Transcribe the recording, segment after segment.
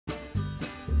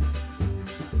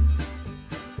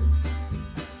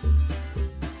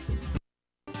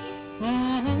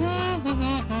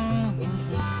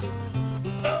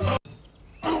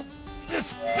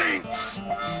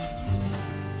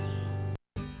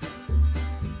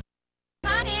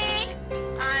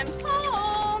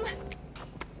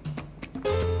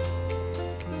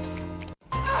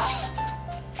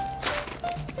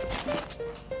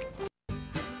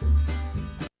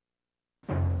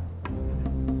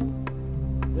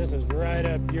This is right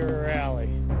up your alley.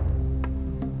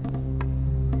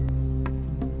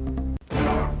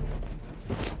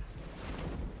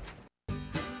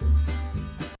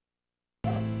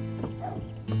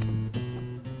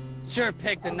 Sure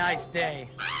picked a nice day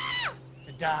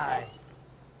to die.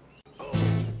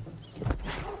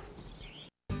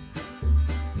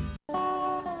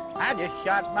 I just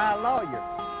shot my lawyer.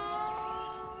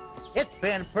 It's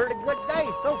been a pretty good day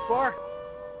so far.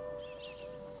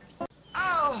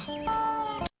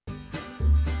 Oh!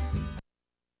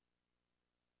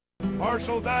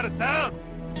 Marshall's out of town.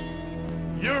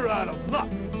 You're out of luck.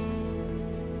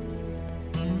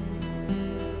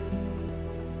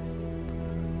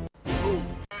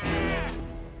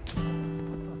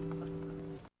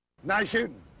 Nice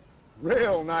shooting.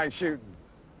 Real nice shooting.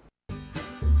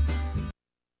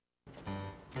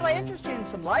 Well, I interest you in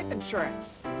some life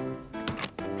insurance.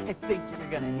 I think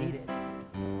you're gonna need it.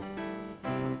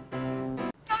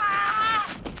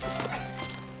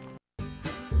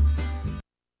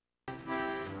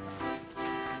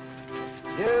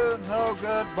 You no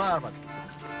good varmint.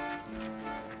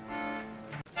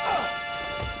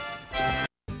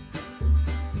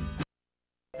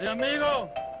 Hey, amigo.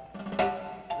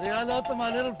 Say hello to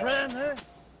my little friend, eh?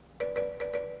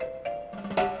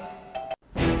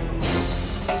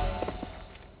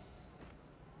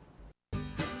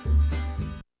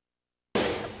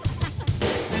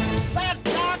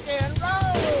 Let's rock and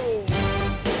roll!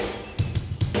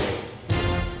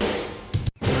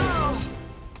 Oh.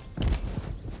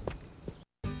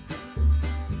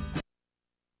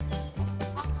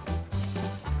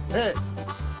 Hey,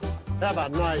 have a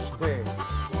nice day.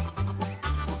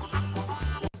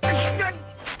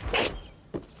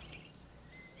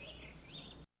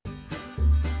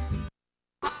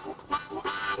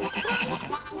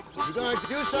 You going to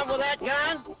do something with that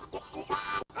gun?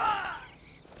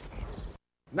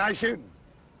 Nice shooting.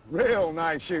 Real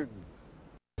nice shooting.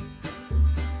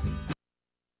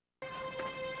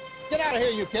 Get out of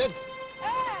here, you kids.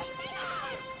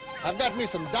 I've got me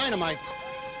some dynamite.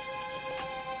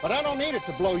 But I don't need it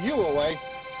to blow you away.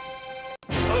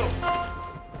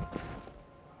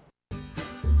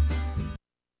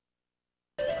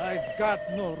 I got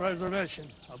no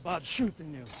reservation about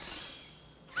shooting you.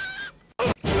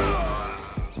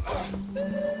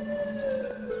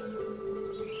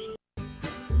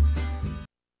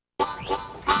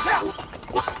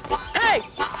 Hey!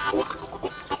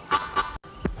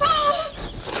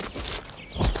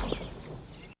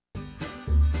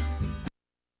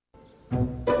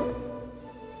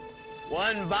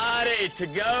 One body to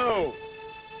go.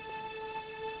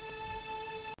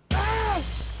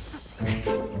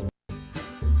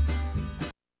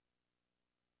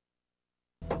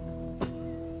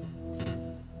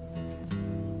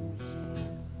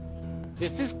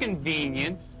 This is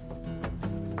convenient.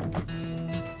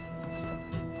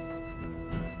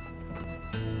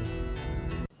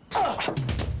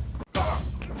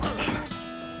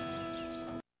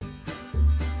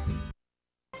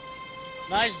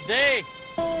 Nice day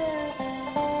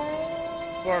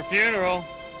for a funeral.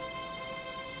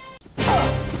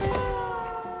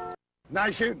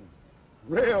 Nice shooting.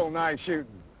 Real nice shooting.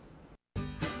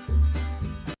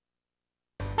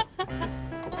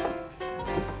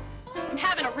 I'm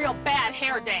having a real bad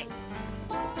hair day.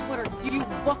 What are you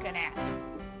looking at?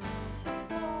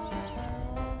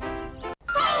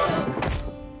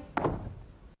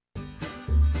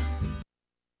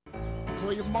 So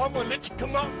your mama let you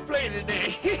come out and play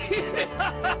today.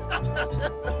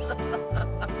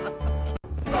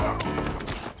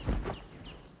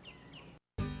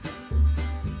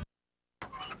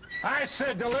 I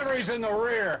said delivery's in the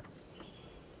rear.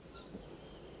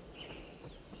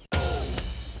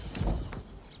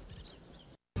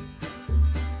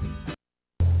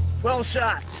 Well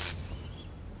shot.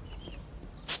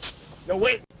 No,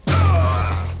 wait.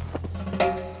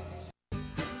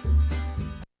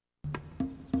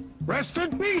 Rest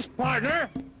in peace, partner.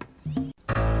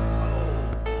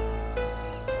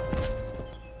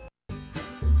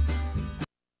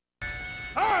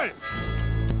 Hey!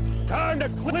 Time to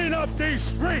clean up these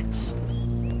streets.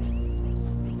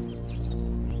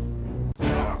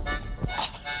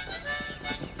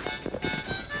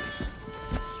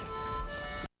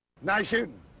 Nice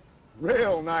shooting.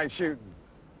 Real nice shooting.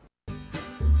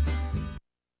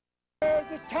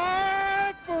 There's a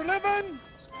time for living,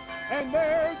 and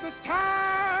there's a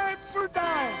time for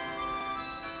dying.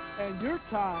 And your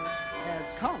time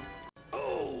has come. You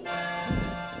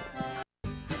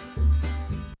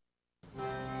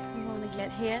want to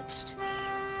get hitched?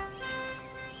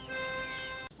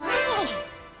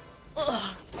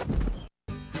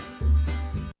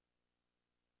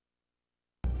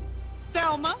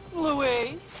 Thelma,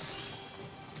 Louise.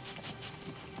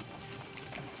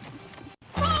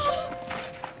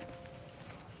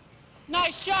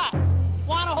 Nice shot.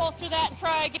 Want to holster that and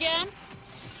try again?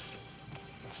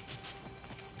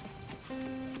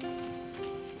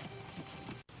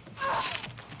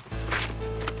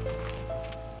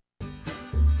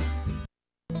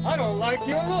 I don't like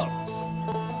your look.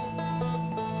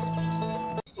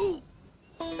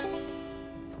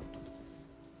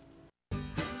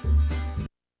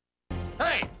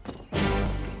 Hey!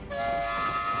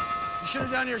 You should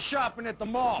have done your shopping at the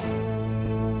mall.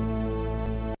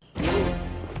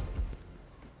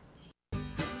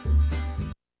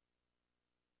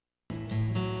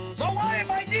 So what if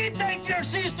I did take your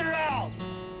sister out?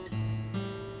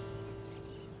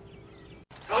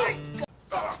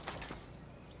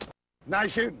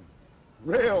 Nice shooting.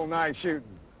 Real nice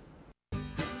shooting.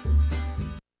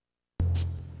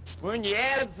 When you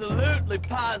absolutely,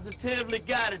 positively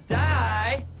gotta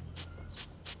die.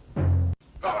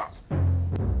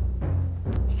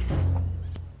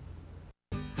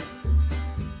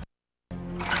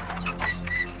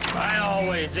 I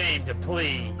always aim to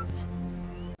please.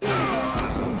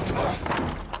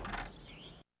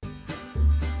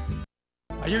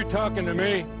 Are you talking to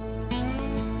me?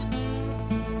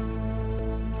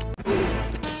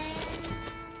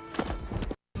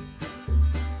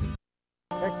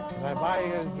 Can I buy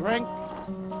you a drink?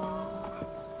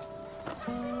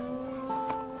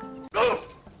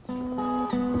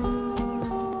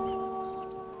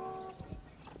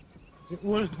 It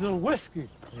was the whiskey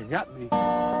that got me.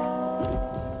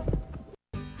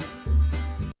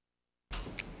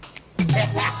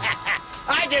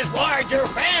 I just warned your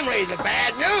family the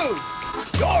bad news.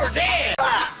 You're dead.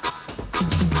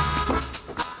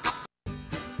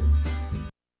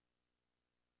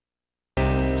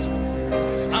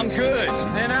 I'm good,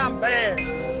 and I'm bad.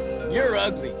 You're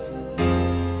ugly.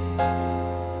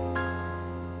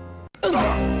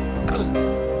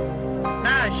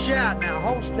 Nice shot. Now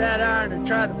holster that iron and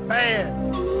try the bad.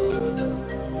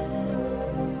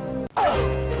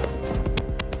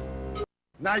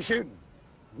 Nice shooting.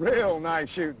 Real nice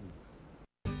shooting.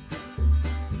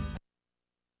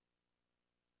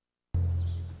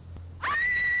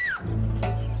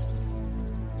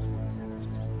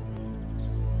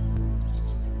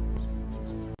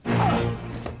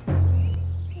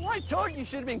 Well, I told you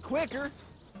should have been quicker.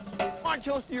 Why don't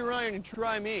you holster your iron and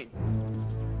try me?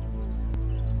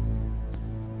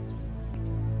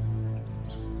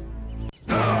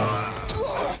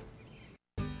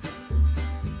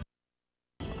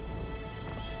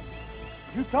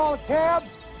 You call a cab?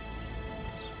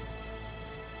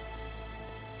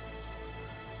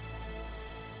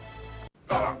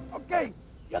 Okay,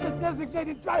 you're the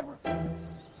designated driver.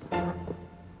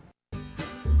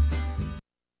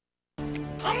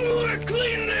 I'm gonna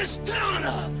clean this town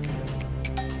up.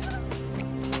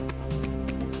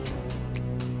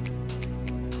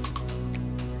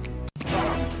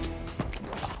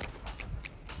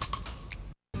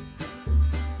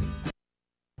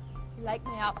 You like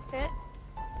my outfit?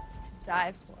 It's to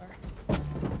die for.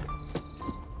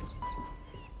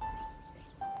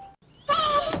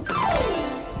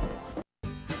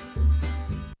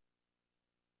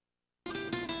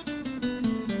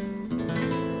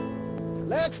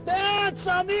 Let's dance,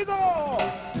 amigo!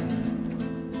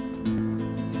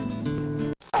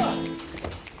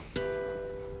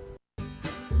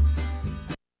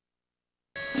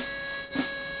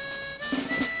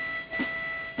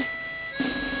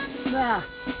 Nah,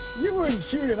 you wouldn't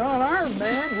shoot an unarmed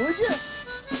man, would you?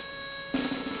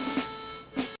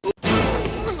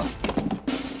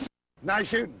 Nice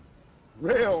shooting.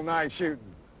 Real nice shooting.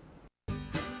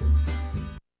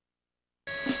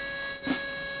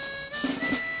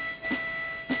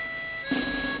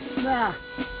 Nah,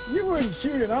 you wouldn't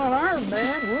shoot an unarmed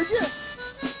man, would you?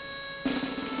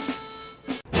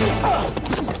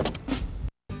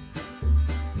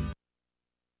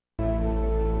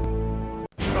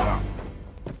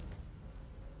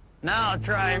 Now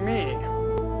try me.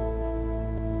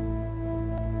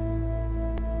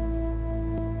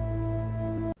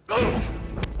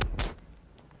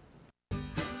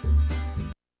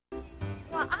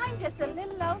 Well, I'm just a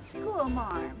little old school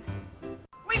marm.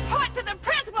 Report to the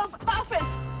principal's office!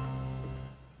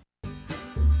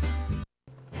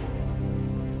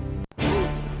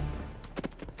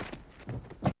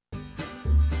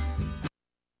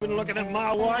 Been looking at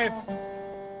my wife?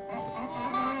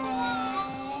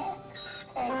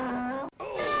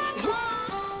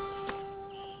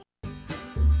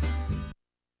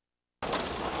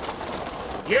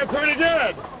 You're pretty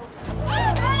good.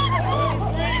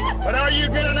 But are you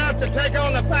good enough to take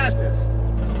on the fastest.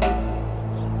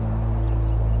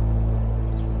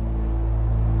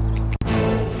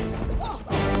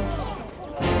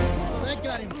 That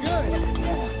got him good.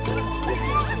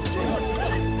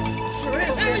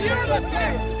 Hey, you're up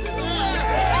there!